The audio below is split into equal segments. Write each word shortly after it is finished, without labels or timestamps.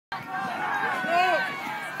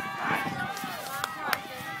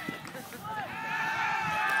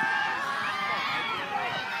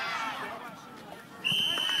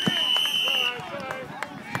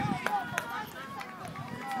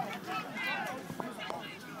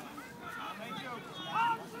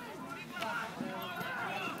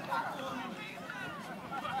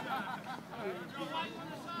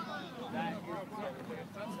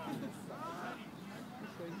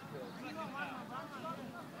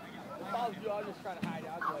was just trying to hide it.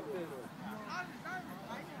 I was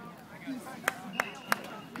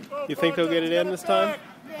like, You think they'll get it in this time?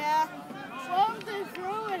 Yeah. Well, if they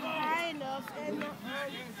throw it high enough and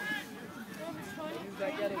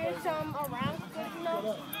get some around good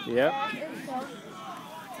enough. Yep. So.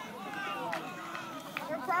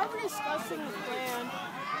 They're probably discussing the plan.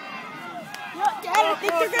 Dad, I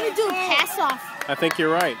think they're going to do a pass-off. I think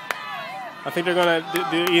you're right. I think they're going to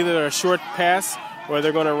do either a short pass or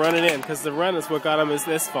they're going to run it in, because the run is what got them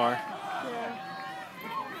this far. Yeah.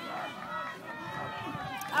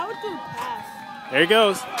 I would do a pass. There he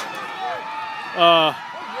goes.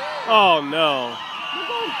 Oh no. We're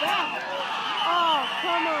going back. Oh,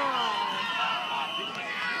 come on.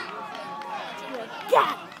 You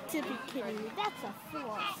got to be kidding me. That's a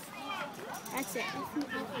force. That's it.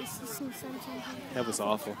 That was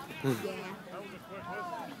awful. Yeah.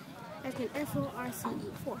 That's an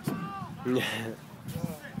F-O-R-C-E, force. Yeah.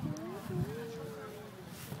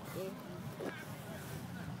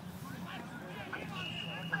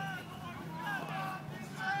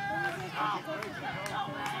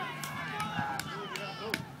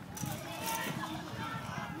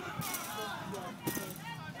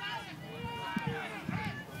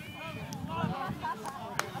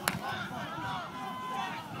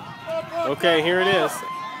 Okay, here it is.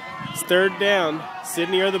 It's third down.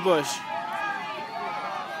 Sydney or the bush.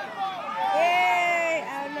 Yay!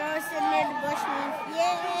 I know Sydney or the bush means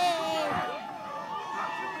yay!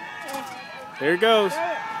 There it goes.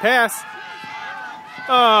 Pass.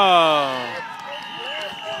 Oh.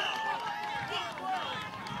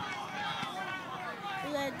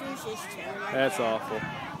 That's awful.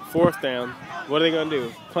 Fourth down. What are they going to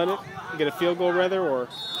do? Punt it? Get a field goal rather, or?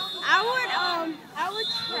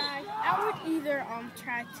 I would either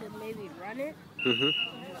try to maybe run it.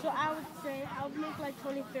 So I would say I would make like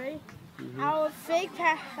 23. I would fake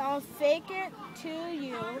it to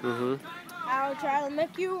you. I would try to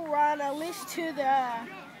make you run at least to the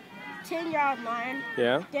 10-yard line.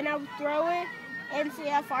 Yeah. Then I would throw it and see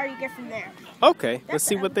how far you get from there. Okay, let's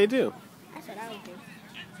see what they do. That's what I would do.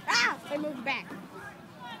 Ah! They moved back.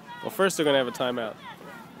 Well, first they're going to have a timeout.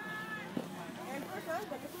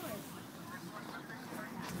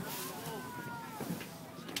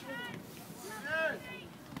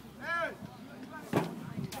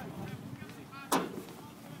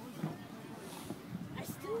 I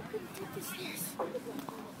still couldn't take the stairs.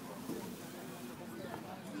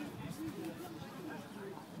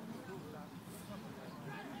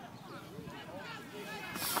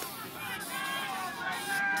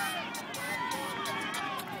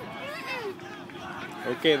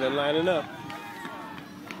 Okay, they're lining up.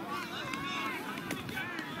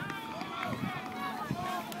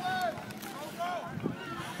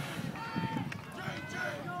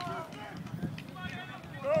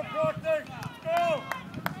 go, Brockton, go!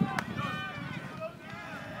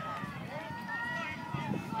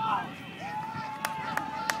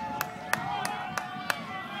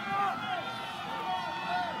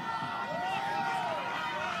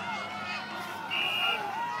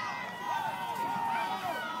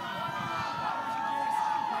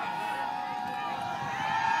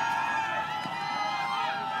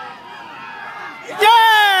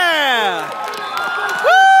 Yeah!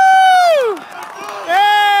 Woo!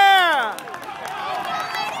 Yeah!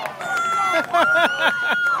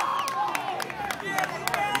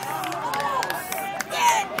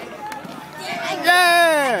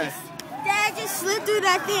 Yeah! Dad just slid through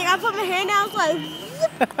that thing. I put my hand out, I was like,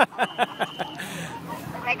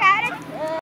 I got it.